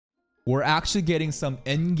we're actually getting some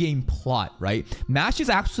endgame plot, right? Mash is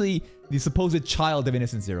actually the supposed child of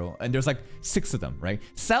Innocent Zero, and there's like 6 of them, right?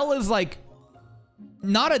 Cell is like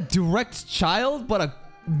not a direct child, but a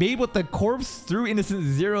made with the corpse through Innocent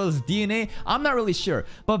Zero's DNA. I'm not really sure,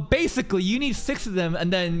 but basically you need 6 of them,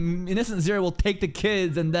 and then Innocent Zero will take the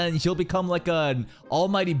kids, and then she'll become like an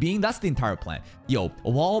almighty being. That's the entire plan. Yo,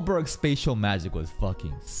 Wahlberg's spatial magic was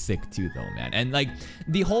fucking sick too though, man. And like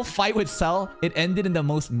the whole fight with Cell, it ended in the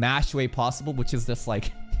most MASH way possible, which is just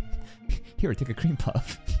like here, take a cream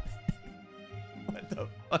puff. What the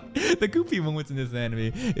fuck? The goofy moments in this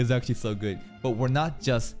anime is actually so good. But we're not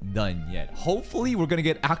just done yet. Hopefully, we're gonna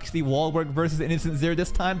get actually Wahlberg versus Innocent Zero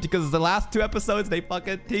this time, because the last 2 episodes, they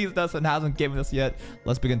fucking teased us and hasn't given us yet.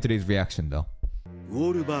 Let's begin today's reaction, though.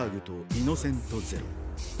 Wahlberg to Innocent Zero.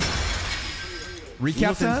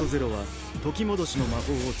 Recap time?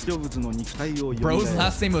 Bro's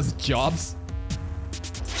last name was Jobs.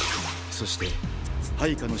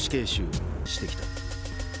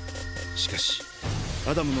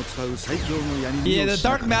 Yeah, the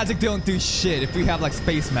dark magic don't do shit if we have like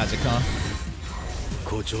space magic, huh?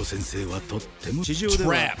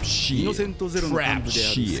 Trap shit. Trap shit. Trap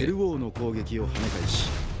shit.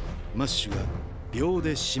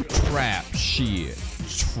 Trap shit.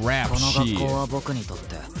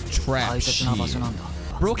 Trap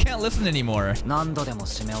shit. Bro can't listen anymore.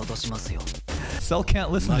 Cell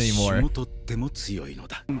can't listen anymore.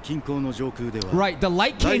 Right, the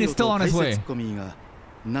light cane is still on his way.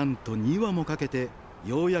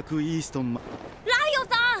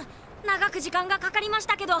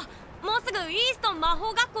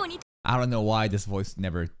 I don't know why this voice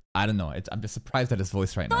never... I don't know. I'm just surprised at his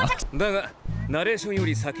voice right now.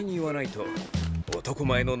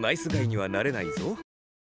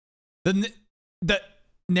 The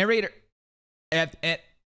narrator... At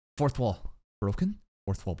fourth wall broken?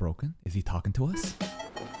 Fourth wall broken? Is he talking to us?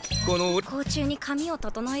 For a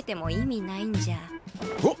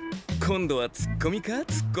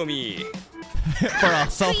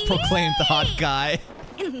self-proclaimed hot guy.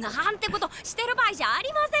 They've been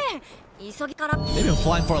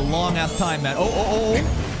flying for a long ass time, man. Oh.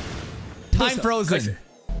 Time frozen.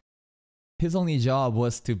 His only job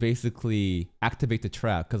was to basically activate the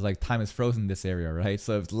trap, because like time is frozen in this area, right?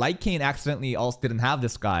 So if Light Cane accidentally also didn't have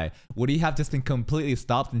this guy, would he have just been completely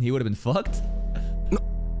stopped and he would have been fucked?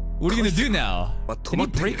 What are you gonna do now? Can he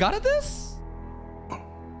break out of this?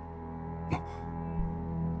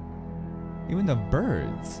 Even the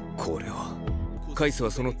birds.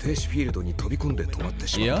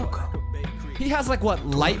 Yeah. He has like what,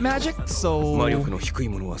 light magic? So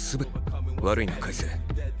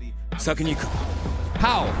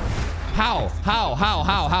How?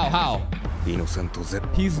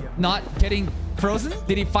 He's not getting frozen?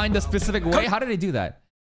 Did he find a specific way? How did he do that?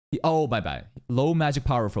 Oh, my bad. Low magic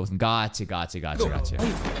power frozen. Gotcha.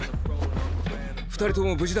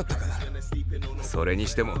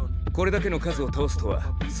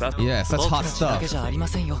 Yeah, such hot stuff.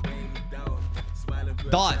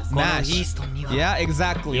 Dot, mash. Yeah,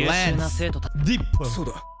 exactly. Lance. Deep.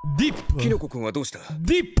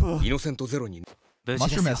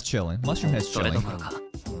 Mushroom Head's chilling.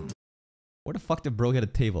 Where the fuck did bro get a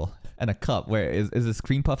table and a cup? Where is this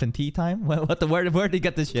cream puff and tea time? Where did he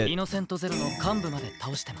get this shit?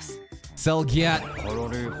 Cell Gyat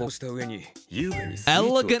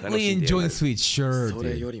elegantly enjoying sweets. Sure,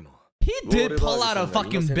 dude. He did pull out a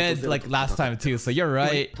fucking bed like last time too, so you're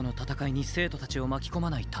right.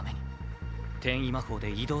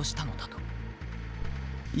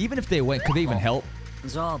 Even if they went, could they even help?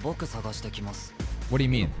 What do you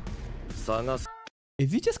mean?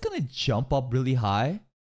 Is he just gonna jump up really high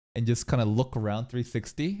and just kind of look around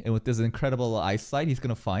 360, and with this incredible eyesight he's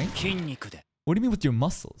gonna find? What do you mean with your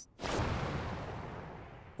muscles?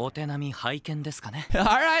 Alright,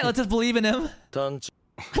 let's just believe in him.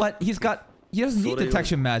 But he doesn't need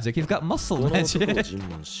detection magic, he's got muscle magic.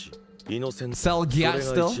 Cell Gyat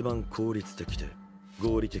still?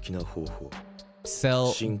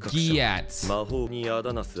 Cell Gyat.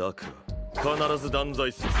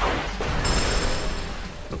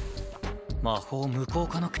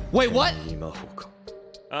 Wait, what?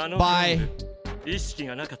 By...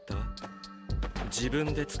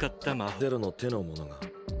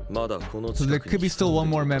 So there could be still one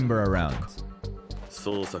more member around.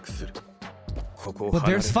 But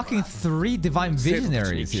there's fucking 3 divine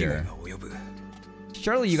visionaries here.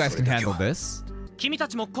 Surely you guys can handle this.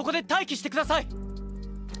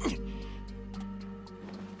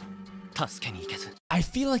 I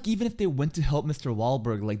feel like even if they went to help Mr.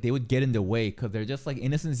 Wahlberg, like they would get in the way, because they're just like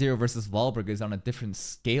Innocent Zero versus Wahlberg is on a different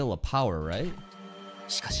scale of power, right?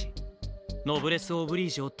 The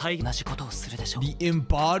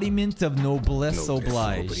embodiment of noblesse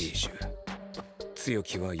oblige. 強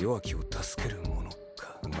きは弱きを助けるもの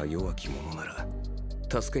か。が弱き者なら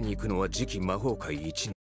助けに行くのは次期魔法界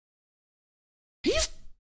一。He's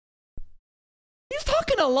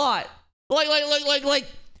talking a lot. Like,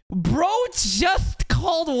 bro just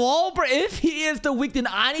called Wahlberg. If he is the weak, then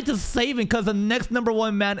I need to save him because the next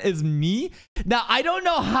 #1 man is me. Now, I don't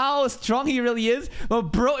know how strong he really is,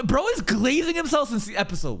 but bro is glazing himself since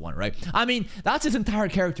episode 1, right? I mean, that's his entire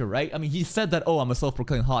character, right? I mean, he said that, oh, I'm a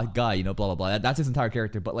self-proclaimed hot guy, you know, blah, blah, blah. That's his entire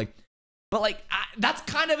character. But that's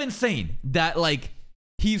kind of insane that, like,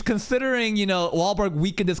 he's considering, you know, Wahlberg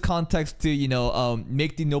weak in this context to, you know,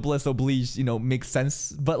 make the noblesse oblige, you know, make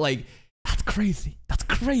sense. But, like, that's crazy. That's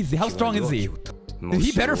crazy. How strong is he?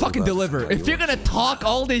 He better fucking deliver. If you're gonna talk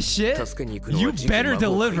all this shit, you better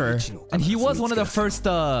deliver. And he was one of the first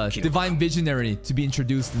divine visionary to be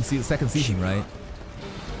introduced in the second season, right?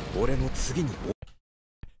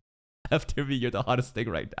 After me, you're the hottest thing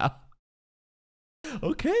right now.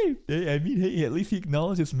 Okay. Hey, I mean, hey, at least he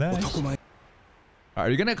acknowledges match. Are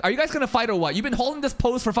you guys gonna fight or what? You've been holding this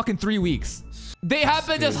pose for fucking 3 weeks. They have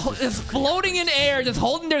been just floating in air, just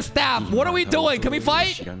holding their staff. What are we doing? Can we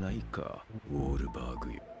fight?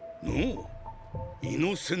 No.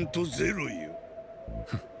 Innocent zero you.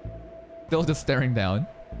 They're just staring down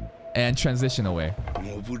and transition away.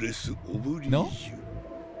 No?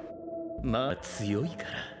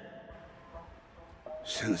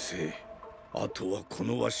 Sensei, あとはこ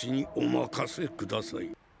のわしにお任せください。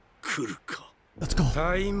来るか。 Let's go.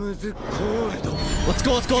 Time's cold. Let's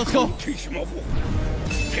go.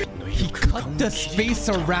 He cut the space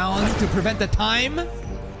around to prevent the time.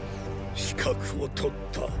 資格を取っ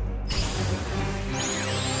た。 Oh?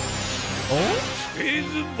 スペー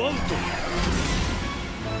スバン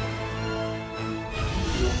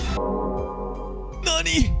ト。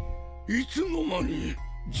Nani? いつの間に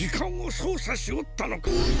時間を操作しおったのか。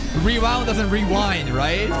 Rewound doesn't rewind,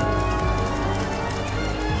 right?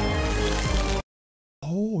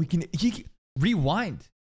 Oh, he can rewind.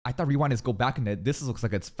 I thought rewind is go back in it. This looks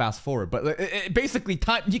like it's fast forward, but basically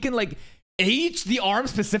time. You can like age the arm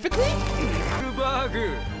specifically.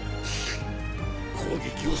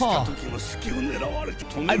 Huh.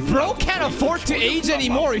 And bro can't afford to age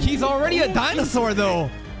anymore. He's already a dinosaur though.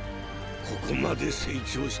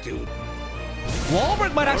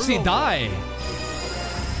 Wahlberg might actually die.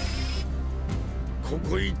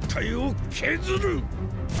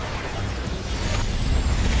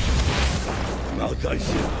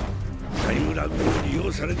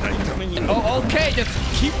 Oh, okay, just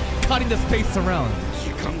keep cutting the space around.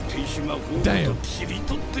 Damn.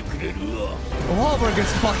 Wahlberg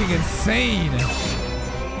is fucking insane.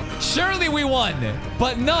 Surely we won.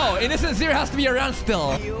 But no, Innocent Zero has to be around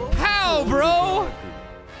still. How, bro?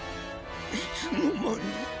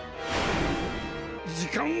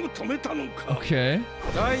 Okay.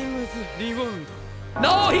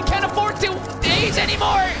 No, he can't afford to age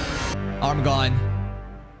anymore. Arm gone.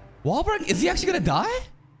 Wahlberg, is he actually gonna die?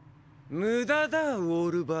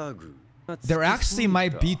 There actually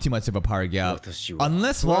might be too much of a power gap.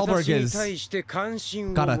 Unless Wahlberg is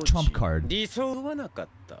got a trump card.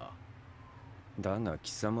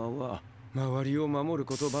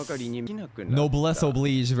 Noblesse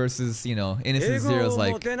oblige versus, you know, Innocent Zero's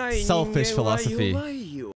like selfish philosophy.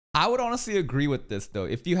 I would honestly agree with this though.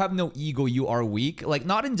 If you have no ego, you are weak. Like,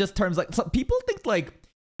 not in just terms like, some people think like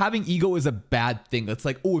having ego is a bad thing. It's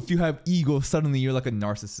like, oh, if you have ego, suddenly you're like a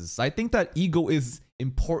narcissist. I think that ego is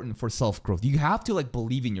important for self-growth. You have to like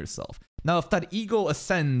believe in yourself. Now, if that ego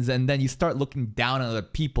ascends and then you start looking down on other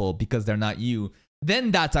people because they're not you,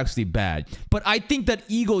 then that's actually bad. But I think that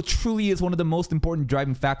ego truly is one of the most important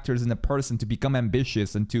driving factors in a person to become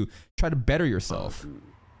ambitious and to try to better yourself.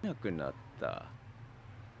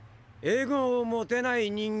 Egoist.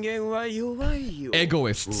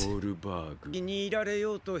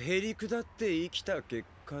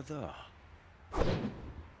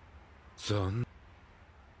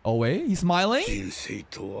 Oh wait, he's smiling?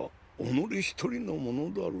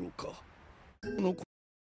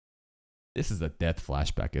 This is a death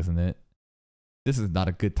flashback, isn't it? This is not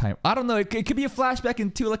a good time. I don't know, it could be a flashback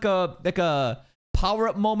into like a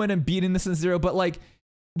power-up moment and beat Innocent Zero, but like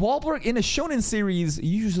Wahlberg in a shonen series,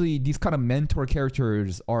 usually these kind of mentor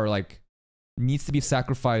characters are like needs to be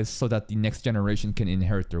sacrificed so that the next generation can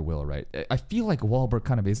inherit their will, right? I feel like Wahlberg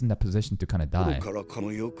kind of is in that position to kind of die.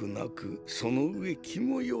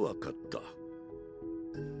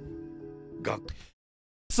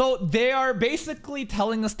 So they are basically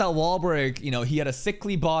telling us that Wahlberg, you know, he had a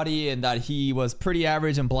sickly body and that he was pretty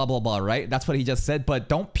average and blah, blah, blah, right? That's what he just said. But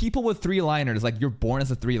don't people with three-liners, like you're born as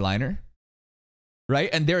a three-liner? Right?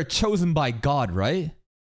 And they're chosen by God, right?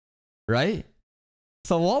 Right?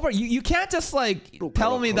 So Wahlberg, you can't just like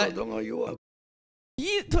tell me that...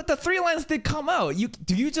 But the three lines did come out.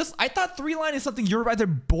 I thought three line is something you're either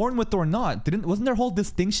born with or not. Wasn't there a whole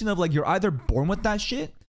distinction of like you're either born with that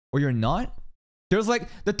shit or you're not? There's like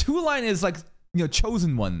the two line is like, you know,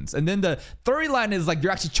 chosen ones, and then the third line is like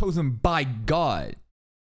you're actually chosen by God.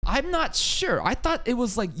 I'm not sure. I thought it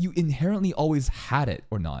was like you inherently always had it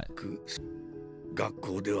or not.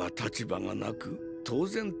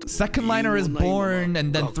 Second liner is born,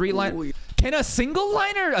 and then three line. Can a single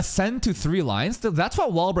liner ascend to three lines? That's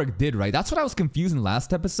what Wahlberg did, right? That's what I was confused in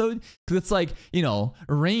last episode. Because it's like, you know,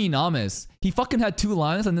 Rain Amis, he fucking had two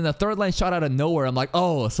lines, and then the third line shot out of nowhere. I'm like,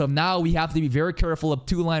 oh, so now we have to be very careful of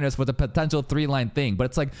two liners for the potential three line thing. But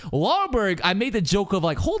it's like, Wahlberg, I made the joke of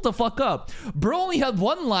like, hold the fuck up. Bro only had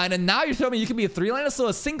one line, and now you're telling me you can be a three liner? So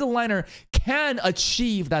a single liner can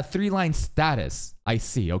achieve that three line status. I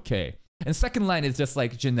see, okay. And second line is just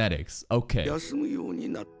like genetics. Okay.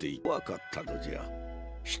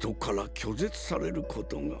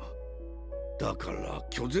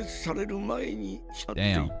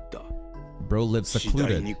 Damn. Bro lives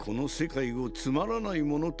secluded.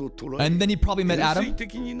 And then he probably met Adam.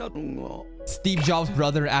 Steve Jobs'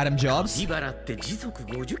 brother, Adam Jobs.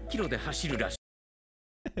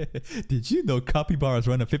 Did you know capybaras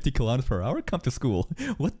run at 50 kilometers per hour? Come to school.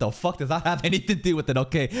 What the fuck does that have anything to do with it?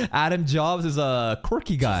 Okay, Adam Jobs is a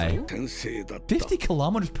quirky guy. 50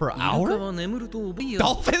 kilometers per hour?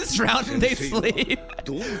 Dolphins drown when they sleep.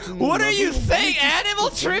 What are you saying?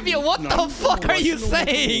 Animal trivia? What the fuck are you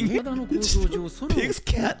saying? Pigs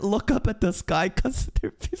can't look up at the sky because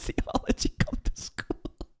their physiology come to school.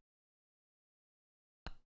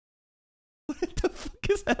 What the fuck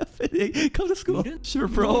is happening? Come to school. Sure,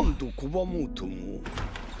 bro.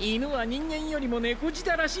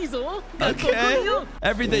 Okay.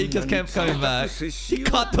 Every day he just kept coming back. He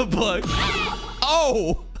caught the bug.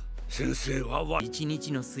 Oh!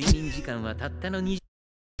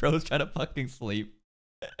 Bro's trying to fucking sleep.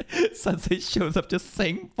 Sensei shows up just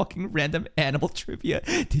saying fucking random animal trivia.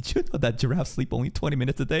 Did you know that giraffes sleep only 20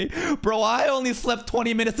 minutes a day? Bro, I only slept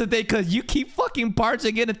 20 minutes a day because you keep fucking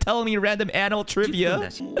barging in and telling me random animal trivia.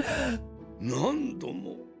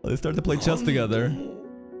 They start to play chess together.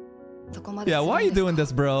 Yeah, why are you doing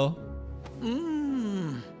this, bro?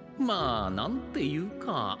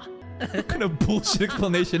 What kind of bullshit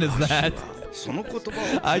explanation is that?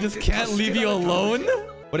 I just can't leave you alone?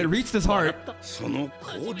 But it reached his heart.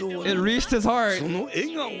 It reached his heart.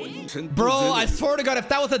 Bro, I swear to God, if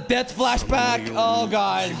that was a death flashback, oh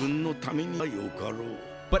God.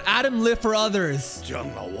 But Adam lived for others.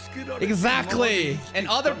 Exactly. And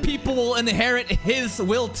other people will inherit his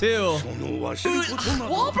will too. Dude,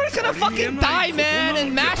 Wahlberg's gonna fucking die, man.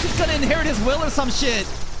 And MASH is gonna inherit his will or some shit.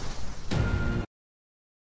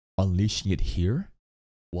 Unleashing it here?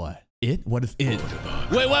 What? It? What is it?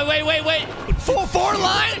 Wait. Four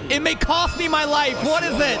line? It may cost me my life. What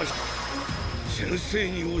is it?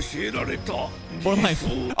 Four lines.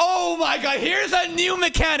 Oh my God, here's a new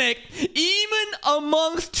mechanic. Even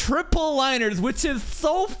amongst triple liners, which is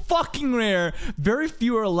so fucking rare, very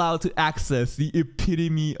few are allowed to access the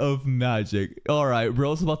epitome of magic. All right,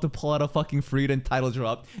 bro's about to pull out a fucking Freedom title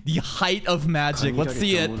drop. The height of magic. Let's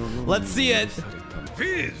see it. Let's see it.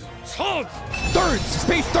 Thirds,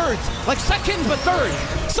 space thirds, like seconds but thirds.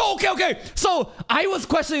 So okay. So I was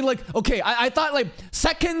questioning like, okay, I thought like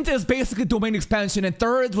second is basically domain expansion and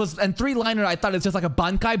thirds was and three liner. I thought it's just like a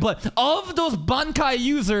bankai, but of those bankai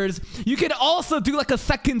users, you can also do like a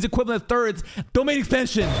seconds equivalent of thirds domain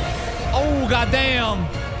expansion. Oh goddamn!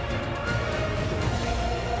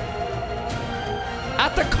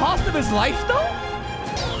 At the cost of his life though.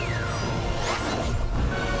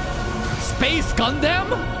 Space Gundam?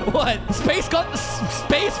 What? Space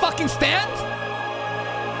fucking stand?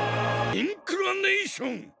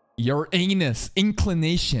 Inclination. Your anus.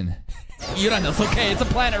 Inclination. Uranus. Okay, it's a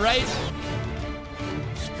planet, right?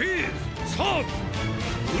 Space. South.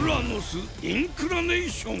 Uranus.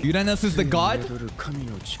 Inclination. Uranus is the god?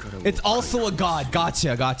 It's also a god.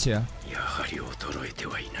 Gotcha.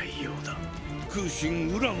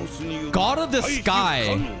 God of the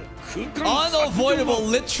sky. Unavoidable,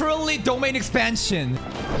 literally domain expansion.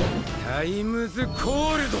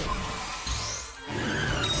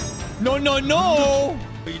 No.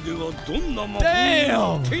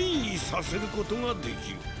 Damn.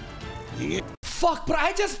 fuck, but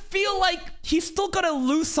I just feel like he's still gonna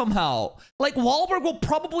lose somehow. Like, Wahlberg will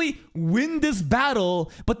probably win this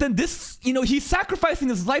battle, but then this, you know, he's sacrificing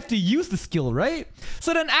his life to use the skill, right?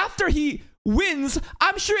 So then after he wins,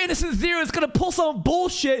 I'm sure Innocent Zero is gonna pull some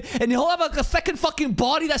bullshit and he'll have like a second fucking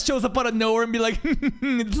body that shows up out of nowhere and be like,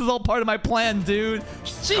 this is all part of my plan, dude.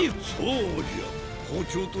 Jeez. 校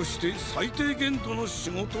長として最低限度の仕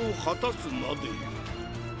事を果たすまで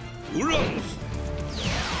ウランス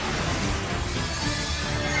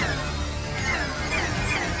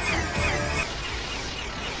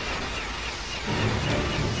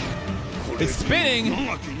It's spinning.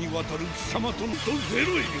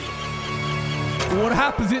 What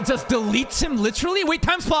happens? It just deletes him literally? Wait,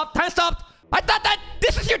 time stopped. Time stopped. I thought that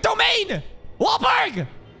this is your domain. Wahlberg.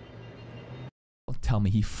 Don't tell me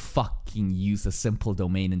he fucking used a simple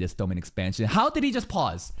domain in this domain expansion. How did he just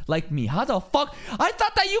pause? Like me. How the fuck? I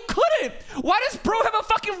thought that you couldn't. Why does bro have a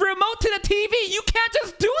fucking remote to the TV? You can't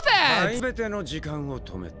just do that.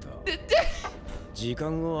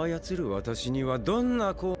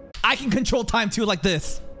 I can control time too like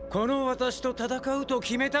this. We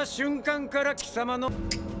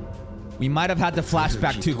might have had the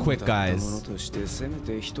flashback too quick, guys.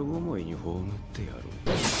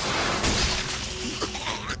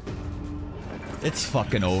 It's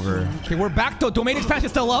fucking over. Okay, we're back though. Domain expansion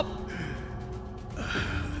still up.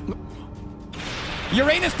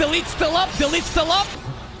 Uranus delete still up. Delete still up.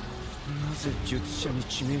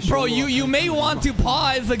 Bro, you may want to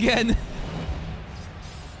pause again.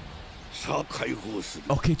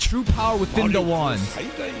 Okay, true power within the wand.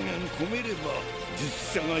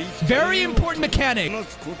 Very important mechanic.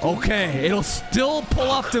 Okay, it'll still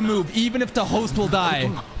pull off the move, even if the host will die.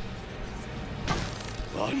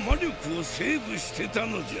 But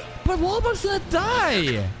Wahlberg's gonna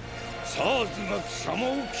die.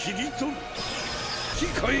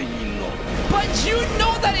 But you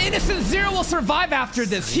know that Innocent Zero will survive after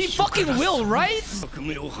this. He fucking will, right?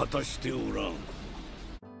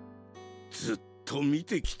 This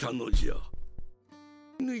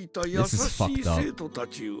is fucked up.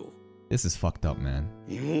 This is fucked up, man.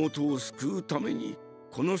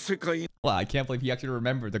 Well, I can't believe he actually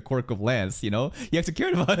remembered the quirk of Lance, you know? He actually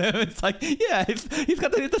cared about him. It's like, yeah, he's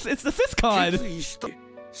got the, it's the Syscon.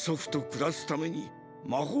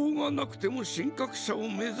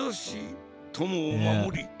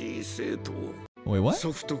 Wait, what?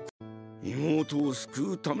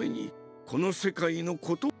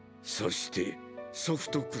 そして祖父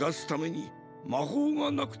と暮らすために魔法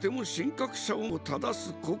がなくても神格者を正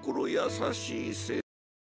す心優しい生徒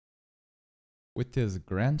With his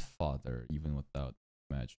grandfather, even without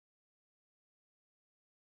magic.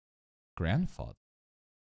 Grandfather?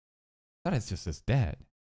 That is just his dad.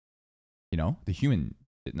 You know, the human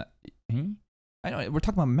did not. I know, we're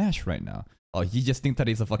talking about MASH right now. Oh, he just thinks that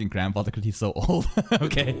he's a fucking grandfather because he's so old.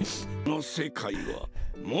 Okay. この世界は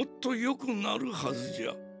もっと良くなるはずじ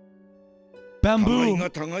ゃ Bamboo!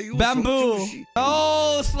 Bamboo!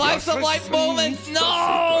 Oh, slice of life moments!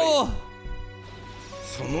 No!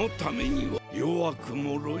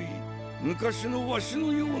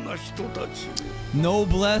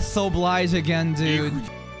 Noblesse oblige again, dude.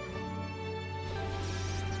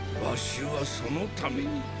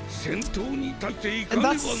 And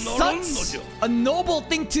that's such a noble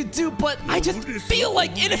thing to do, but I just feel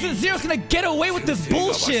like Innocent Zero's gonna get away with this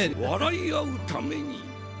bullshit.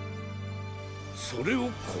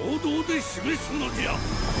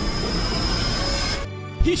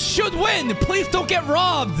 He should win! Please don't get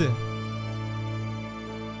robbed!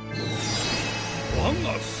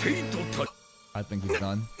 I think he's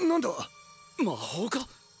done.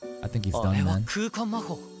 I think he's done, man.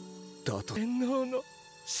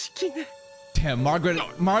 Damn,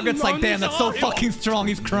 Margaret's like, damn, that's so fucking strong,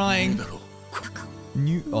 he's crying.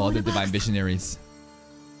 Oh, the Divine Visionaries.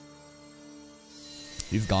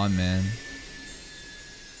 He's gone, man.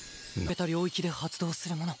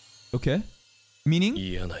 Okay. Meaning?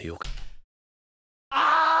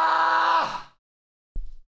 Ah!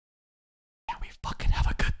 Can we fucking have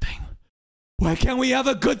a good thing? Why can't we have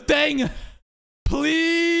a good thing?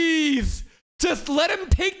 Please! Just let him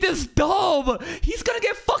take this dub! He's gonna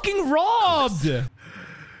get fucking robbed!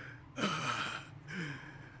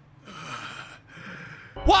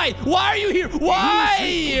 Why? Why are you here?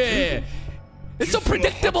 Why? It's so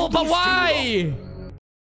predictable, but why?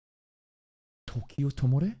 Tokyo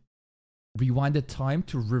Tomore? Rewind the time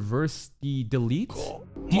to reverse the delete?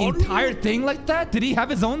 The entire thing like that? Did he have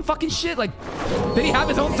his own fucking shit? Like, did he have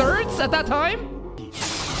his own thirds at that time?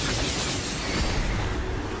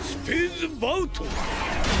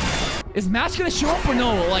 Is MASH gonna show up or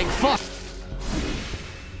no? Like, fuck.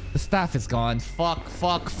 staff is gone. Fuck,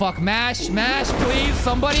 fuck, fuck. Mash, mash, please,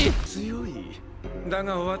 somebody. 強い。だ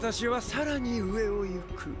が私はさらに上を行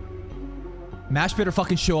く。 Mash better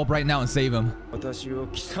fucking show up right now and save him. 私を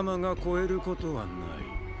貴様が超えることはない。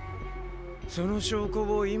その証拠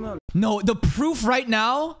を今。 No, the proof right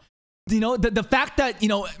now, you know, the fact that, you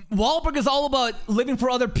know, Wahlberg is all about living for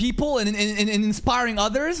other people and inspiring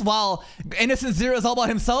others, while Innocent Zero is all about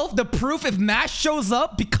himself. The proof, if Mash shows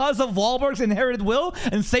up because of Wahlberg's inherited will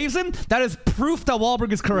and saves him, that is proof that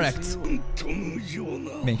Wahlberg is correct.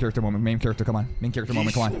 Main character moment, main character, come on. Main character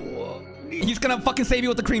moment, come on. He's gonna fucking save you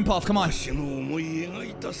with the cream puff, come on. Bro,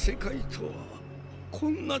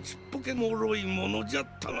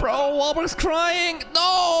 Wahlberg's crying.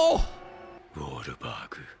 No!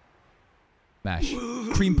 Wahlberg. Mash.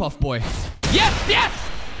 Cream puff boy. Yes, yes!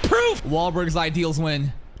 Proof! Wahlberg's ideals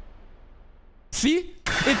win. See?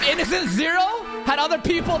 If Innocent Zero had other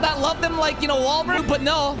people that loved him like, you know, Wahlberg, but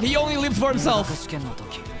no, he only lives for himself.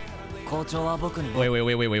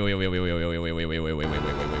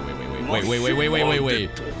 Wait.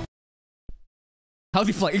 How's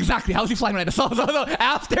he flying? Exactly, how's he flying right now? So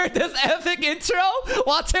after this epic intro,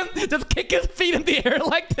 watch him just kick his feet in the air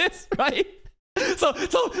like this, right? So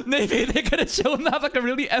maybe they're gonna show him have like a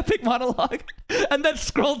really epic monologue and then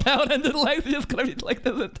scroll down and the legs are just gonna be like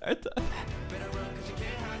this entire time.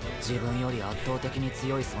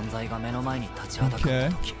 Okay.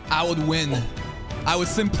 I would win. I would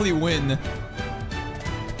simply win.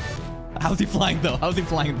 How's he flying though? How's he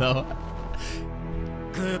flying though?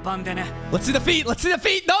 Let's see the feet. Let's see the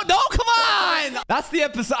feet. No, come on. That's the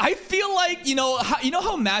episode. I feel like, you know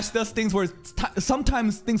how MASH does things where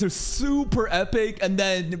sometimes things are super epic and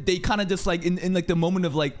then they kind of just like in like the moment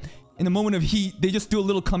of like, in a moment of heat, they just do a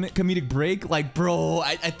little comedic break. Like, bro,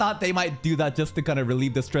 I thought they might do that just to kind of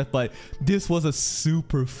relieve the stress, but this was a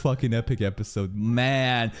super fucking epic episode.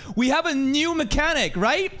 Man, we have a new mechanic,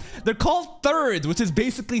 right? They're called thirds, which is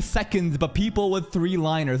basically seconds, but people with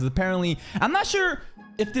 3-liners. Apparently, I'm not sure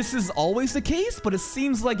if this is always the case, but it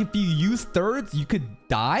seems like if you use thirds, you could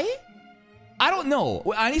die? I don't know.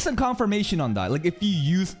 I need some confirmation on that. Like, if you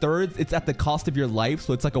use thirds, it's at the cost of your life,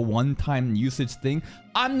 so it's like a one-time usage thing.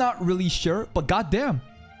 I'm not really sure, but goddamn.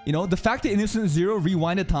 You know, the fact that Innocent Zero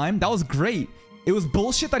rewinded time, that was great. It was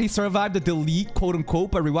bullshit that he survived the delete,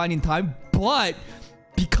 quote-unquote, by rewinding time, but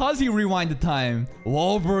because he rewinded time,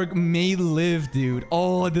 Wahlberg may live, dude.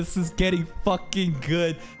 Oh, this is getting fucking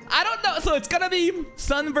good. I don't know. So it's gonna be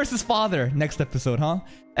son versus father next episode, huh?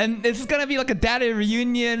 And this is gonna be like a daddy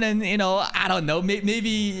reunion, and you know, I don't know,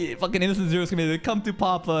 maybe fucking Innocent Zero is gonna be like, come to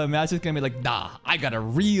Papa. Mash is gonna be like, nah, I got a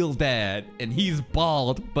real dad, and he's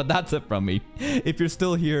bald. But that's it from me. If you're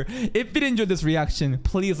still here, if you enjoyed this reaction,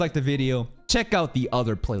 please like the video. Check out the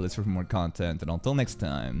other playlist for more content, and until next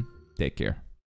time, take care.